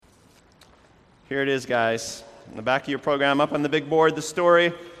Here it is, guys. In the back of your program, up on the big board, the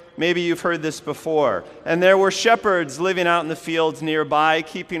story. Maybe you've heard this before. And there were shepherds living out in the fields nearby,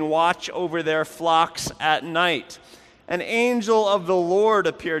 keeping watch over their flocks at night. An angel of the Lord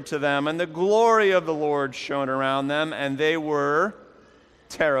appeared to them, and the glory of the Lord shone around them, and they were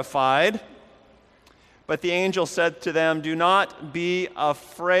terrified. But the angel said to them, "Do not be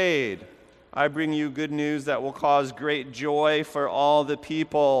afraid. I bring you good news that will cause great joy for all the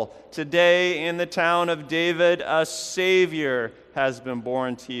people. Today in the town of David, a Savior has been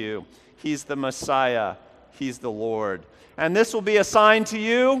born to you. He's the Messiah. He's the Lord. And this will be a sign to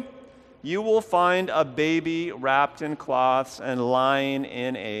you. You will find a baby wrapped in cloths and lying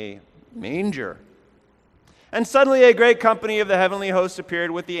in a manger." And suddenly a great company of the heavenly hosts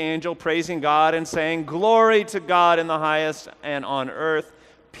appeared with the angel, praising God and saying, "Glory to God in the highest, and on earth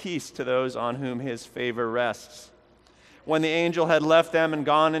peace to those on whom his favor rests." When the angel had left them and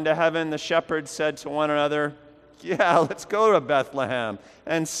gone into heaven, the shepherds said to one another, "Yeah, let's go to Bethlehem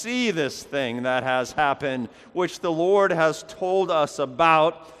and see this thing that has happened, which the Lord has told us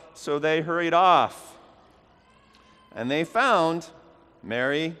about." So they hurried off. And they found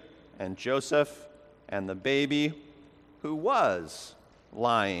Mary and Joseph and the baby, who was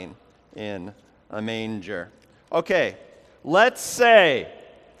lying in a manger. Okay, let's say,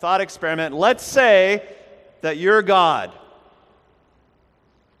 thought experiment, let's say that you're God.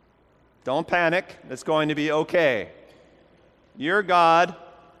 Don't panic, it's going to be okay. You're God.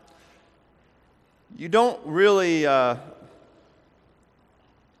 You don't really know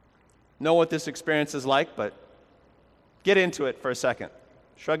what this experience is like, but get into it for a second.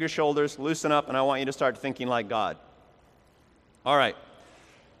 Shrug your shoulders, loosen up, and I want you to start thinking like God. All right.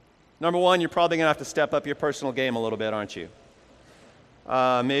 Number one, you're probably going to have to step up your personal game a little bit, aren't you?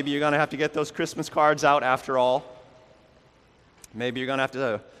 Maybe you're going to have to get those Christmas cards out after all. Maybe you're going to have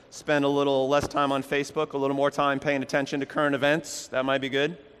to spend a little less time on Facebook, a little more time paying attention to current events. That might be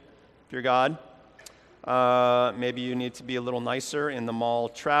good if you're God. Maybe you need to be a little nicer in the mall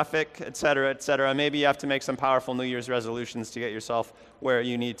traffic, et cetera, et cetera. Maybe you have to make some powerful New Year's resolutions to get yourself where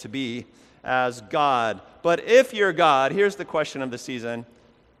you need to be as God. But if you're God, here's the question of the season.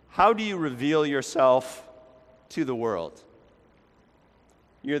 How do you reveal yourself to the world?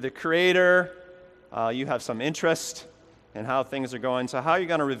 You're the creator. You have some interest in how things are going. So how are you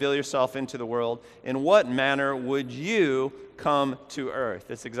going to reveal yourself into the world? In what manner would you come to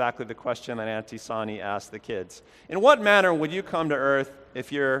earth? It's exactly the question that Auntie Sonny asked the kids. In what manner would you come to earth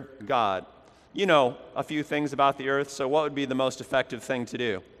if you're God? You know a few things about the earth, so what would be the most effective thing to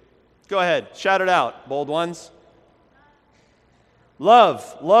do? Go ahead, shout it out, bold ones.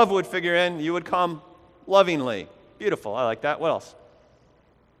 Love. Love would figure in. You would come lovingly. Beautiful, I like that. What else?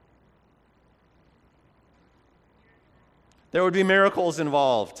 There would be miracles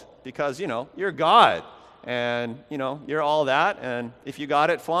involved because, you're God. And, you're all that. And if you got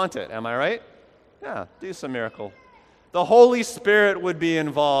it, flaunt it. Am I right? Yeah, do some miracle. The Holy Spirit would be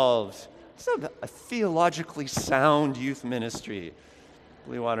involved. It's a theologically sound youth ministry,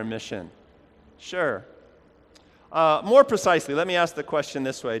 Blue Water Mission. Sure. More precisely, let me ask the question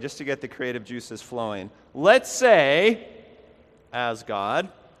this way, just to get the creative juices flowing. Let's say, as God,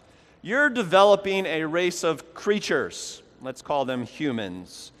 you're developing a race of creatures. Let's call them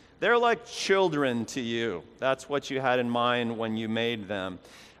humans. They're like children to you. That's what you had in mind when you made them.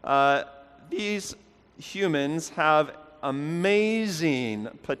 These humans have amazing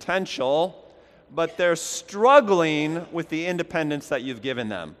potential, but they're struggling with the independence that you've given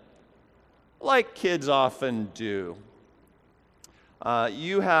them, like kids often do.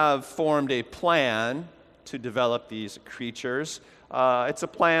 You have formed a plan to develop these creatures. It's a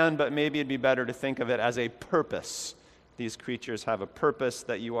plan, but maybe it'd be better to think of it as a purpose. These creatures have a purpose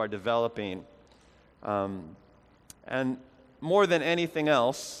that you are developing. And more than anything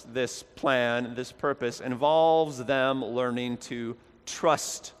else, this plan, this purpose, involves them learning to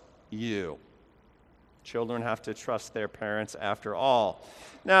trust you. Children have to trust their parents after all.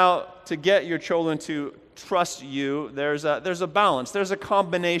 Now, to get your children to trust you, there's a balance. There's a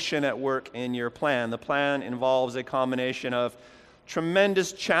combination at work in your plan. The plan involves a combination of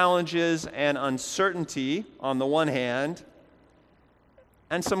tremendous challenges and uncertainty on the one hand,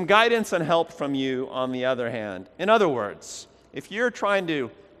 and some guidance and help from you on the other hand. In other words, if you're trying to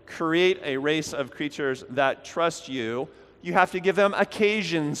create a race of creatures that trust you, you have to give them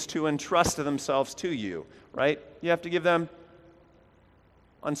occasions to entrust themselves to you, right? You have to give them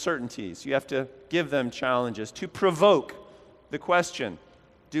uncertainties. You have to give them challenges to provoke the question,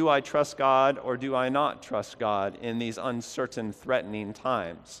 do I trust God or do I not trust God in these uncertain, threatening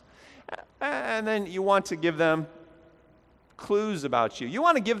times? And then you want to give them clues about you. You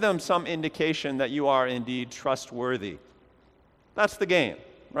want to give them some indication that you are indeed trustworthy. That's the game,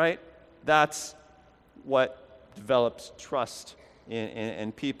 right? That's what develops trust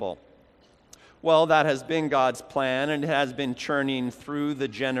in people. Well, that has been God's plan, and it has been churning through the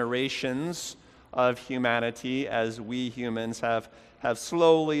generations of humanity as we humans have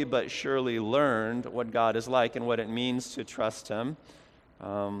slowly but surely learned what God is like and what it means to trust Him.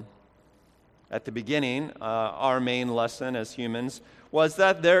 At the beginning, our main lesson as humans was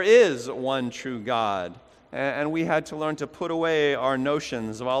that there is one true God, and we had to learn to put away our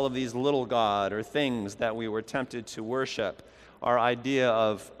notions of all of these little God or things that we were tempted to worship. Our idea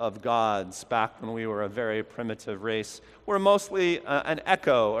of gods back when we were a very primitive race were mostly an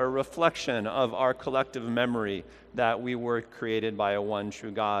echo, a reflection of our collective memory that we were created by a one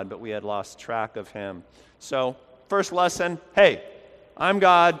true God, but we had lost track of Him. So, first lesson, hey, I'm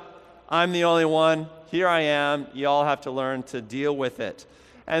God. I'm the only one. Here I am. You all have to learn to deal with it.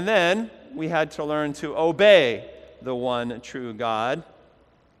 And then we had to learn to obey the one true God.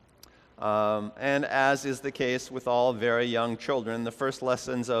 And as is the case with all very young children, the first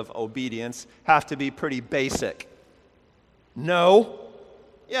lessons of obedience have to be pretty basic. No,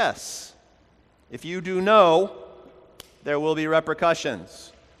 yes. If you do no, there will be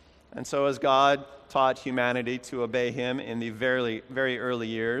repercussions. And so as God taught humanity to obey Him in the very, very early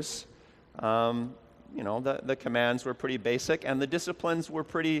years, the commands were pretty basic, and the disciplines were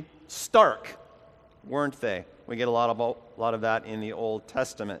pretty stark, weren't they? We get a lot of that in the Old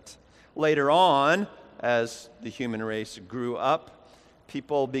Testament. Later on, as the human race grew up,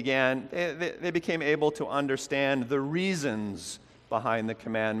 people became able to understand the reasons behind the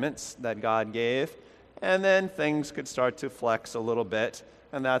commandments that God gave, and then things could start to flex a little bit,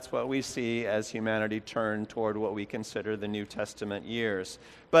 and that's what we see as humanity turned toward what we consider the New Testament years.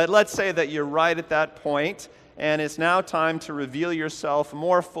 But let's say that you're right at that point, and it's now time to reveal yourself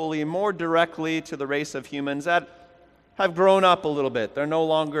more fully, more directly to the race of humans that have grown up a little bit. They're no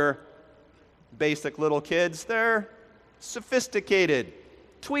longer basic little kids. They're sophisticated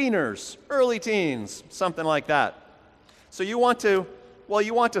tweeners, early teens, something like that. So you want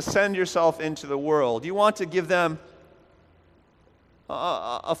to send yourself into the world. You want to give them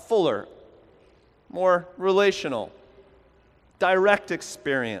a fuller, more relational, direct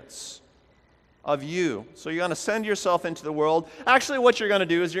experience of you. So you're going to send yourself into the world. Actually, what you're going to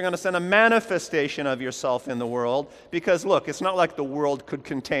do is you're going to send a manifestation of yourself in the world, because look, it's not like the world could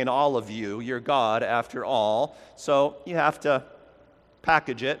contain all of you. You're God after all. So you have to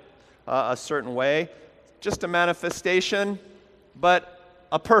package it a certain way. Just a manifestation, but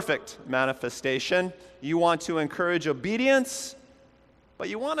a perfect manifestation. You want to encourage obedience, but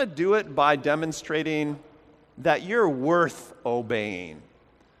you want to do it by demonstrating that you're worth obeying,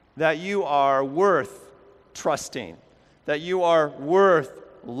 that you are worth trusting, that you are worth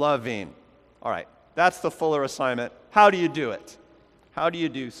loving. All right, that's the fuller assignment. How do you do it? How do you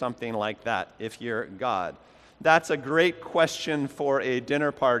do something like that if you're God? That's a great question for a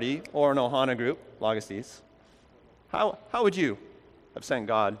dinner party or an Ohana group, Lagastis. How would you have sent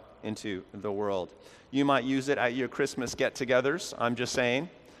God into the world? You might use it at your Christmas get-togethers, I'm just saying,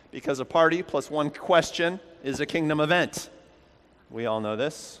 because a party plus one question is a kingdom event. We all know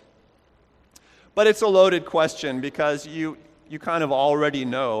this. But it's a loaded question because you kind of already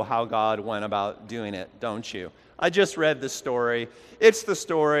know how God went about doing it, don't you? I just read the story. It's the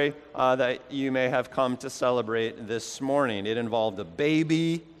story that you may have come to celebrate this morning. It involved a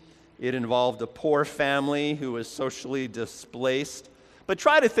baby. It involved a poor family who was socially displaced. But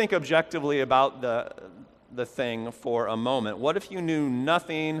try to think objectively about the thing for a moment. What if you knew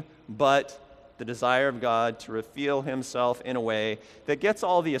nothing but the desire of God to reveal Himself in a way that gets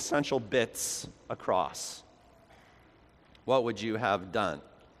all the essential bits across? What would you have done?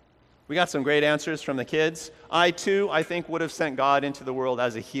 We got some great answers from the kids. I think, would have sent God into the world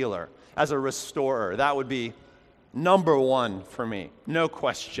as a healer, as a restorer. That would be number one for me, no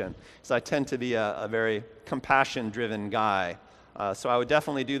question, because I tend to be a very compassion-driven guy. So I would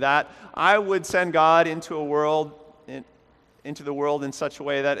definitely do that. I would send God into the world in such a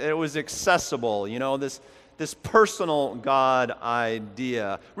way that it was accessible. This personal God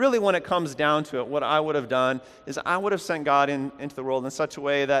idea. Really, when it comes down to it, what I would have done is I would have sent God into the world in such a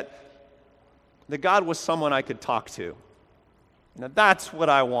way that God was someone I could talk to. That's what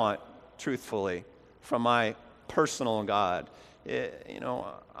I want, truthfully, from my personal God.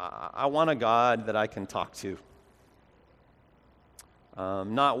 I want a God that I can talk to.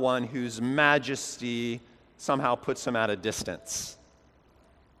 Not one whose majesty somehow puts him at a distance.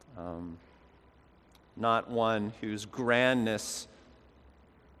 Not one whose grandness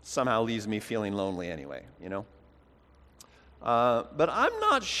somehow leaves me feeling lonely anyway, But I'm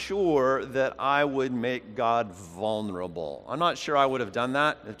not sure that I would make God vulnerable. I'm not sure I would have done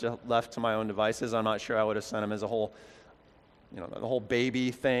that if just left to my own devices. I'm not sure I would have sent him as a whole, the whole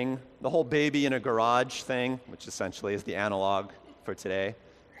baby thing, the whole baby in a garage thing, which essentially is the analog for today.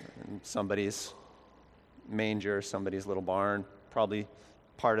 Somebody's manger, somebody's little barn, probably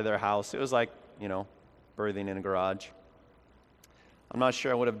part of their house. It was like, birthing in a garage. I'm not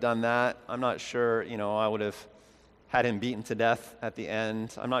sure I would have done that. I'm not sure, I would have had him beaten to death at the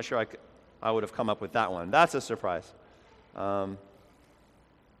end. I'm not sure I would have come up with that one. That's a surprise. I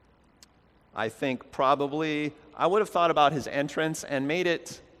think probably I would have thought about his entrance and made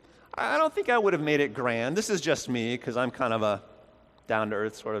it, I don't think I would have made it grand. This is just me because I'm kind of a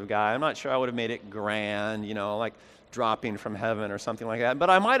down-to-earth sort of guy. I'm not sure I would have made it grand, like dropping from heaven or something like that. But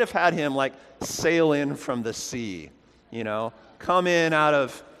I might have had him like sail in from the sea, come in out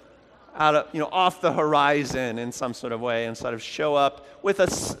of off the horizon in some sort of way and sort of show up with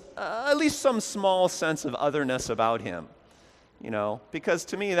at least some small sense of otherness about him, because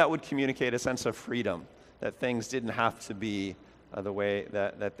to me that would communicate a sense of freedom, that things didn't have to be the way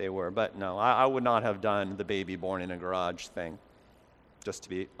that they were. But no, I would not have done the baby born in a garage thing, just to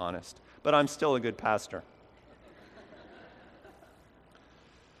be honest. But I'm still a good pastor.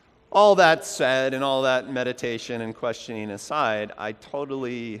 All that said, and all that meditation and questioning aside, I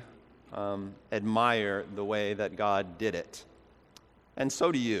totally admire the way that God did it. And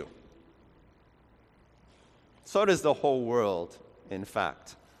so do you. So does the whole world, in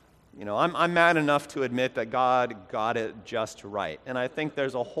fact. I'm mad enough to admit that God got it just right. And I think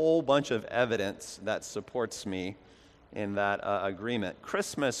there's a whole bunch of evidence that supports me in that agreement.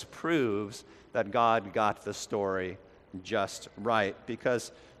 Christmas proves that God got the story just right.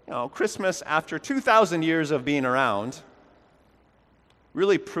 Because, Christmas, after 2,000 years of being around,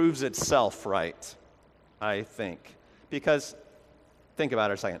 really proves itself right, I think. Because, think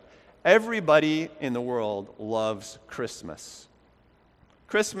about it a second. Everybody in the world loves Christmas.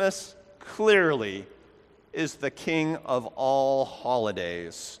 Christmas clearly is the king of all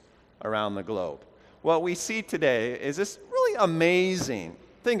holidays around the globe. What we see today is this really amazing,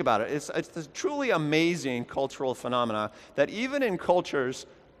 think about it, it's a truly amazing cultural phenomena that even in cultures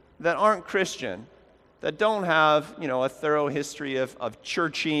that aren't Christian, that don't have, a thorough history of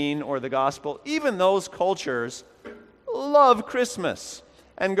churching or the gospel, even those cultures love Christmas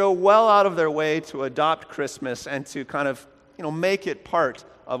and go well out of their way to adopt Christmas and to kind of, make it part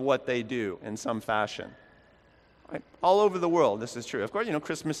of what they do in some fashion. Right? All over the world, this is true. Of course,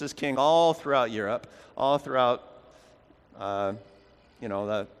 Christmas is king all throughout Europe, all throughout, the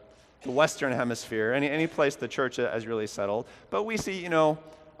Western Hemisphere, any place the church has really settled. But we see, they call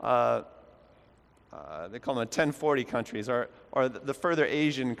them the 1040 countries, or the further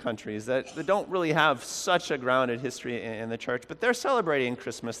Asian countries that don't really have such a grounded history in the church, but they're celebrating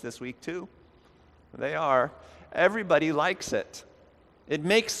Christmas this week too. They are. Everybody likes it. It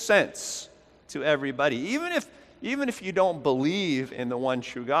makes sense to everybody. Even if you don't believe in the one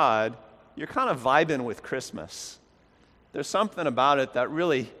true God, you're kind of vibing with Christmas. There's something about it that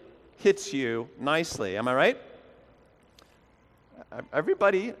really hits you nicely. Am I right?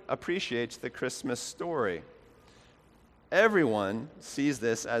 Everybody appreciates the Christmas story. Everyone sees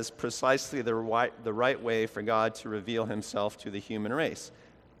this as precisely the right way for God to reveal himself to the human race.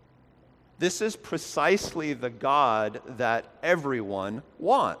 This is precisely the God that everyone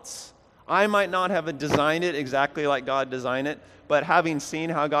wants. I might not have designed it exactly like God designed it, but having seen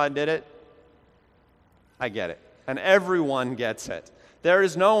how God did it, I get it. And everyone gets it. There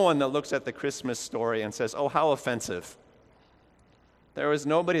is no one that looks at the Christmas story and says, oh, how offensive. There is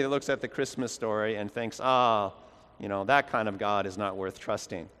nobody that looks at the Christmas story and thinks, that kind of God is not worth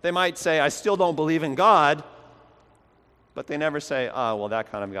trusting. They might say, I still don't believe in God, but they never say,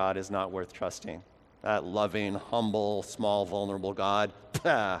 that kind of God is not worth trusting. That loving, humble, small, vulnerable God,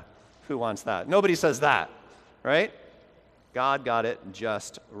 who wants that? Nobody says that, right? God got it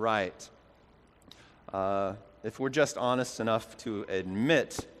just right. If we're just honest enough to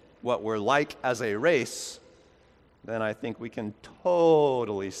admit what we're like as a race, then I think we can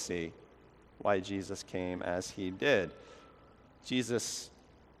totally see why Jesus came as he did. Jesus,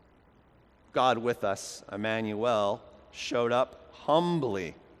 God with us, Emmanuel, showed up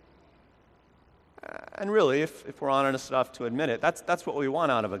humbly. And really, if we're honest enough to admit it, that's what we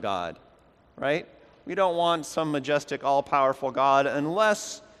want out of a God, right? We don't want some majestic, all-powerful God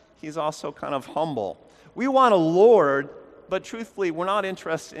unless he's also kind of humble. We want a Lord, but truthfully, we're not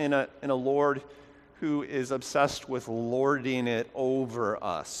interested in a Lord who is obsessed with lording it over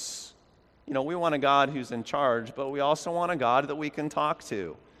us. We want a God who's in charge, but we also want a God that we can talk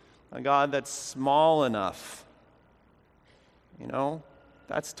to, a God that's small enough You know,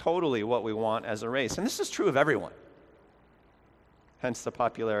 that's totally what we want as a race. And this is true of everyone. Hence the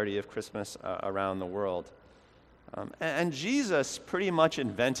popularity of Christmas around the world. And Jesus pretty much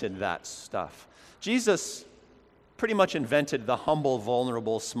invented that stuff. Jesus pretty much invented the humble,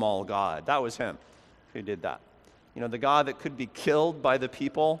 vulnerable, small God. That was him who did that. You know, the God that could be killed by the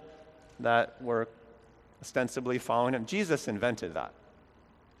people that were ostensibly following him. Jesus invented that.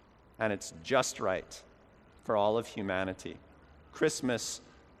 And it's just right for all of humanity. Christmas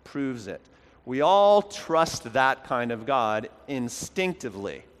proves it. We all trust that kind of God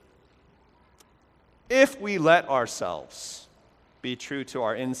instinctively, if we let ourselves be true to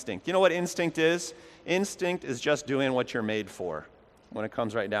our instinct. You know what instinct is? Instinct is just doing what you're made for when it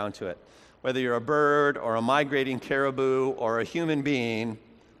comes right down to it. Whether you're a bird or a migrating caribou or a human being,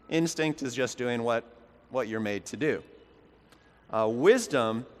 instinct is just doing what you're made to do.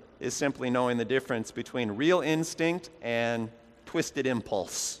 Wisdom is simply knowing the difference between real instinct and twisted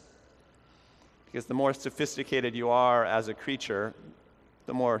impulse. Because the more sophisticated you are as a creature,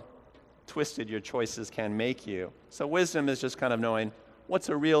 the more twisted your choices can make you. So wisdom is just kind of knowing what's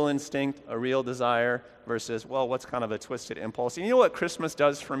a real instinct, a real desire, versus, well, what's kind of a twisted impulse. And you know what Christmas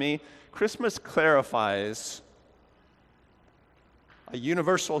does for me? Christmas clarifies a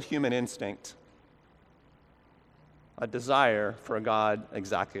universal human instinct, a desire for a God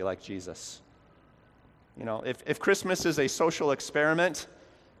exactly like Jesus. You know, if Christmas is a social experiment,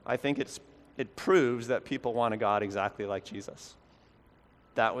 I think it proves that people want a God exactly like Jesus.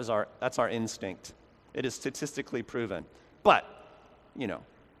 That's our instinct. It is statistically proven. But, you know,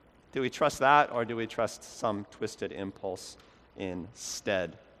 do we trust that, or do we trust some twisted impulse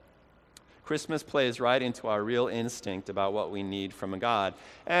instead? Christmas plays right into our real instinct about what we need from a God.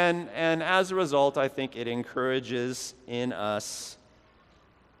 And as a result, I think it encourages in us,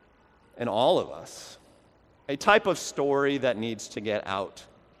 in all of us, a type of story that needs to get out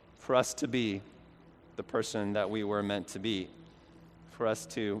for us to be the person that we were meant to be, for us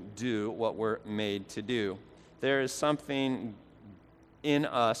to do what we're made to do. There is something in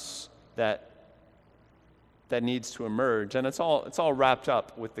us that needs to emerge, and it's all wrapped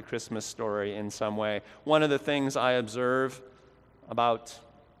up with the Christmas story in some way. One of the things I observe about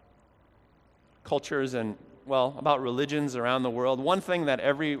cultures and, well, about religions around the world, one thing that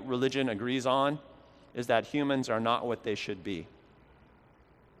every religion agrees on is that humans are not what they should be.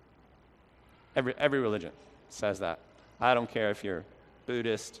 Every religion says that. I don't care if you're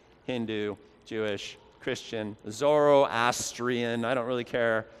Buddhist, Hindu, Jewish, Christian, Zoroastrian, I don't really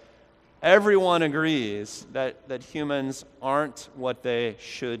care. Everyone agrees that humans aren't what they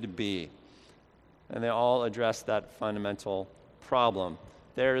should be. And they all address that fundamental problem.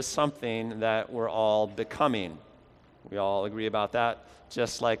 There is something that we're all becoming. We all agree about that,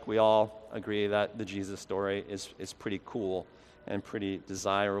 just like we all agree that the Jesus story is pretty cool and pretty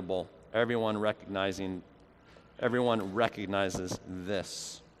desirable. Everyone recognizes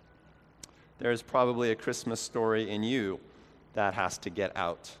this. There's probably a Christmas story in you that has to get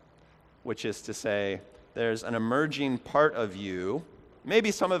out, which is to say, there's an emerging part of you.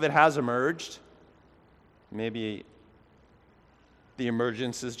 Maybe some of it has emerged. Maybe the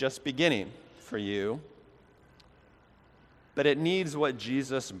emergence is just beginning for you. But it needs what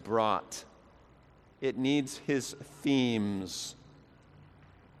Jesus brought. It needs his themes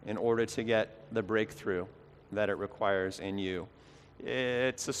in order to get the breakthrough that it requires in you.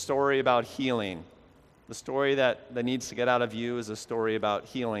 It's a story about healing. The story that needs to get out of you is a story about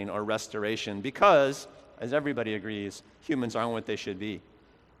healing or restoration because, as everybody agrees, humans aren't what they should be.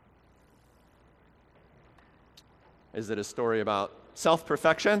 Is it a story about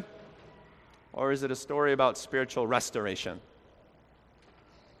self-perfection, or is it a story about spiritual restoration?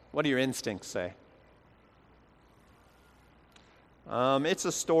 What do your instincts say? It's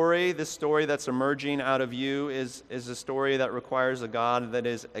a story. This story that's emerging out of you is a story that requires a God that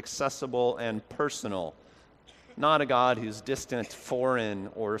is accessible and personal, not a God who's distant, foreign,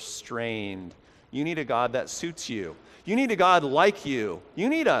 or strained. You need a God that suits you. You need a God like you. You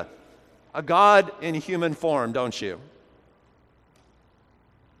need a God in human form, don't you?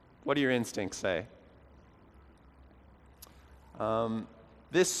 What do your instincts say?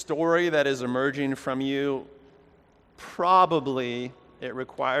 This story that is emerging from you, probably it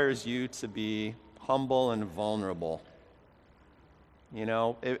requires you to be humble and vulnerable. You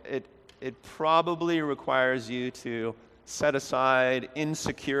know, it probably requires you to set aside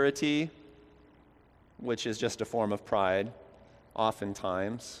insecurity, which is just a form of pride,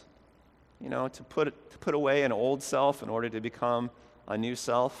 oftentimes. You know, to put away an old self in order to become a new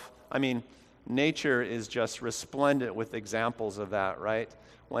self. I mean, nature is just resplendent with examples of that, right?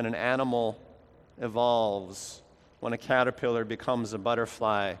 When an animal evolves, when a caterpillar becomes a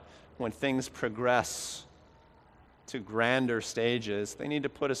butterfly, when things progress to grander stages, they need to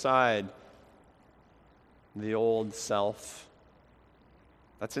put aside the old self.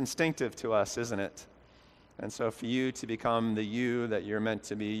 That's instinctive to us, isn't it? And so for you to become the you that you're meant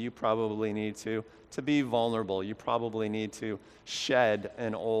to be, you probably need to be vulnerable. You probably need to shed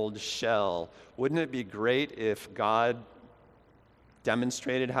an old shell. Wouldn't it be great if God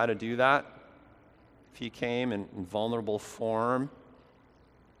demonstrated how to do that? If he came in vulnerable form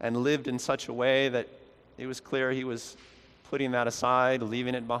and lived in such a way that it was clear he was putting that aside,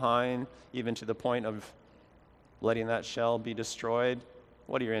 leaving it behind, even to the point of letting that shell be destroyed.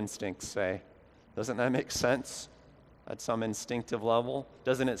 What do your instincts say? Doesn't that make sense at some instinctive level?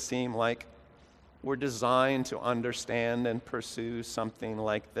 Doesn't it seem like we're designed to understand and pursue something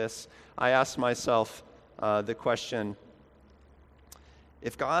like this? I ask myself the question,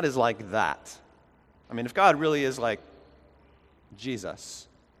 if God is like that, if God really is like Jesus,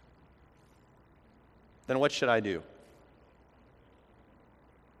 then what should I do?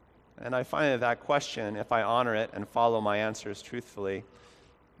 And I find that question, if I honor it and follow my answers truthfully,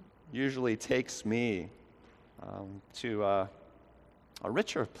 usually takes me to a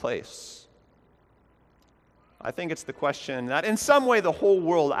richer place. I think it's the question that in some way the whole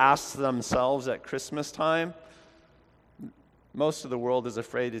world asks themselves at Christmas time. Most of the world is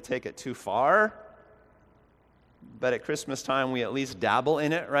afraid to take it too far, but at Christmas time we at least dabble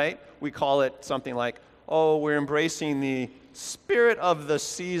in it, right? We call it something like, oh, we're embracing the spirit of the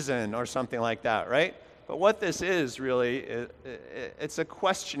season or something like that, right? But what this is really, it's a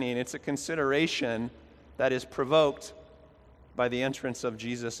questioning, it's a consideration that is provoked by the entrance of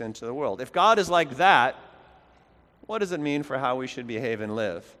Jesus into the world. If God is like that, what does it mean for how we should behave and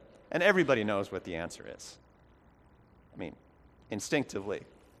live? And everybody knows what the answer is. Instinctively,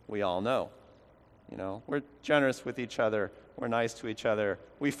 we all know. We're generous with each other, we're nice to each other,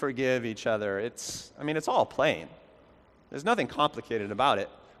 we forgive each other. It's all plain. There's nothing complicated about it.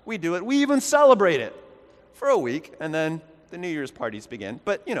 We do it, we even celebrate it for a week, and then the New Year's parties begin.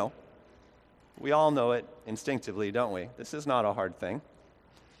 But, we all know it instinctively, don't we? This is not a hard thing.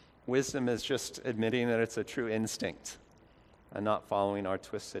 Wisdom is just admitting that it's a true instinct and not following our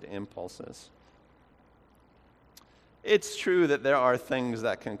twisted impulses. It's true that there are things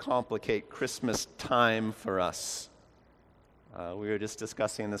that can complicate Christmas time for us. We were just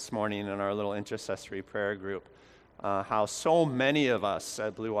discussing this morning in our little intercessory prayer group how so many of us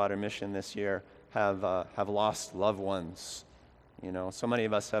at Blue Water Mission this year have lost loved ones. So many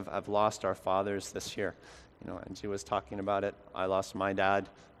of us have lost our fathers this year. Angie was talking about it. I lost my dad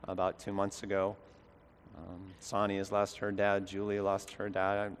about 2 months ago. Sonny has lost her dad. Julie lost her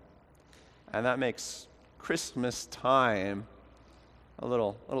dad. And that makes Christmas time a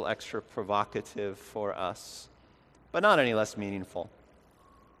little extra provocative for us, but not any less meaningful.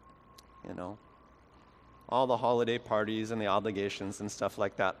 All the holiday parties and the obligations and stuff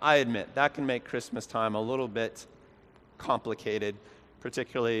like that, I admit, that can make Christmas time a little bit complicated,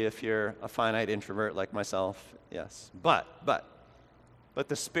 particularly if you're a finite introvert like myself, yes. But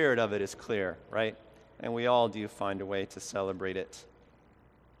the spirit of it is clear, right? And we all do find a way to celebrate it.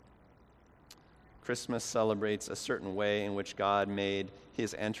 Christmas celebrates a certain way in which God made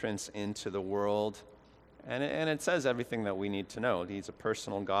his entrance into the world. And it says everything that we need to know. He's a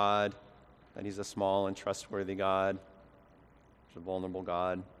personal God, that he's a small and trustworthy God, he's a vulnerable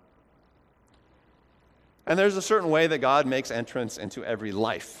God. And there's a certain way that God makes entrance into every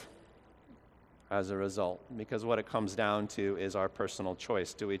life as a result, because what it comes down to is our personal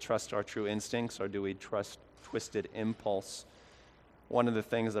choice. Do we trust our true instincts or do we trust twisted impulse? One of the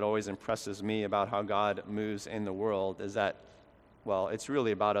things that always impresses me about how God moves in the world is that, it's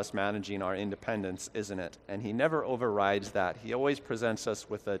really about us managing our independence, isn't it? And he never overrides that. He always presents us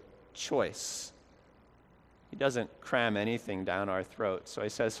with a choice. He doesn't cram anything down our throat. So he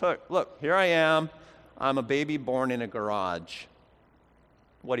says, look, here I am. I'm a baby born in a garage.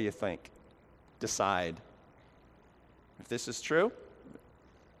 What do you think? Decide. If this is true,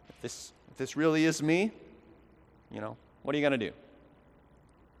 if this really is me, what are you going to do?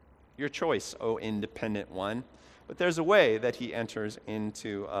 Your choice, O independent one. But there's a way that he enters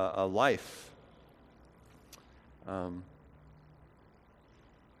into a life. In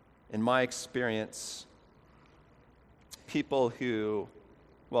my experience, people who,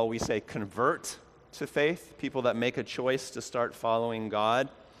 we say convert to faith, people that make a choice to start following God,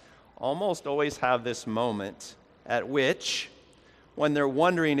 almost always have this moment at which, when they're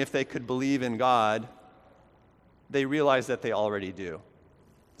wondering if they could believe in God, they realize that they already do.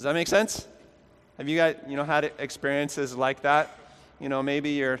 Does that make sense? Have you guys, had experiences like that?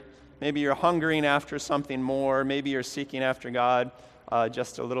 Maybe you're Maybe you're hungering after something more. Maybe you're seeking after God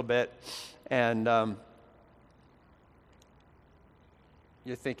just a little bit. And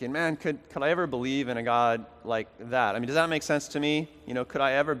you're thinking, man, could I ever believe in a God like that? I mean, does that make sense to me? Could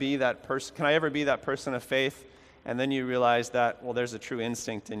I ever be that person? Can I ever be that person of faith? And then you realize that, well, there's a true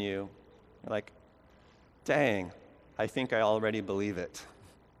instinct in you. You're like, dang, I think I already believe it.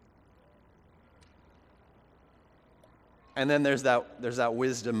 And then there's that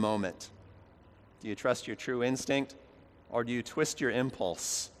wisdom moment. Do you trust your true instinct, or do you twist your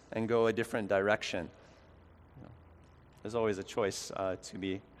impulse and go a different direction? There's always a choice to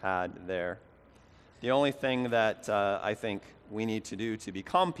be had there. The only thing that I think we need to do to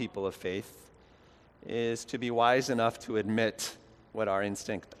become people of faith is to be wise enough to admit what our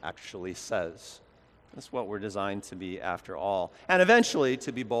instinct actually says. That's what we're designed to be after all. And eventually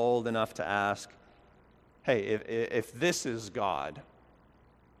to be bold enough to ask, hey, if this is God,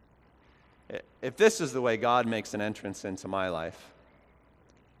 if this is the way God makes an entrance into my life,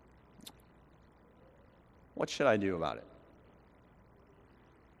 what should I do about it?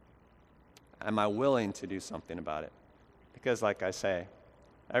 Am I willing to do something about it? Because like I say,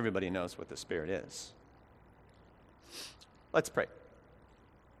 everybody knows what the Spirit is. Let's pray.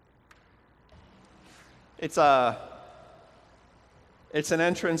 It's an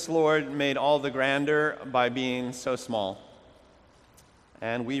entrance, Lord, made all the grander by being so small.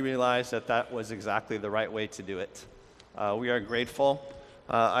 And we realize that was exactly the right way to do it. We are grateful.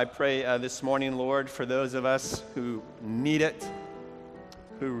 I pray this morning, Lord, for those of us who need it,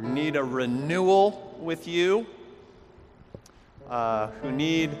 who need a renewal with you, who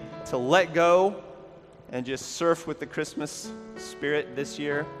need to let go and just surf with the Christmas spirit this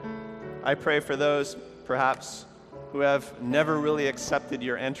year. I pray for those, perhaps, who have never really accepted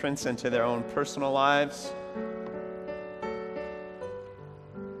your entrance into their own personal lives.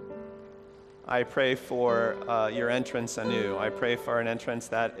 I pray for your entrance anew. I pray for an entrance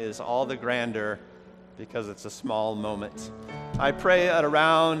that is all the grander because it's a small moment. I pray that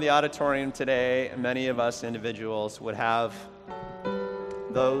around the auditorium today, many of us individuals would have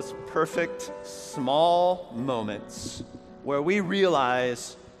those perfect small moments where we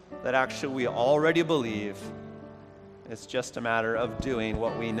realize that actually we already believe. It's just a matter of doing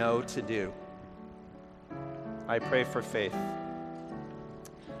what we know to do. I pray for faith.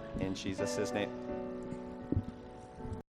 In Jesus' name.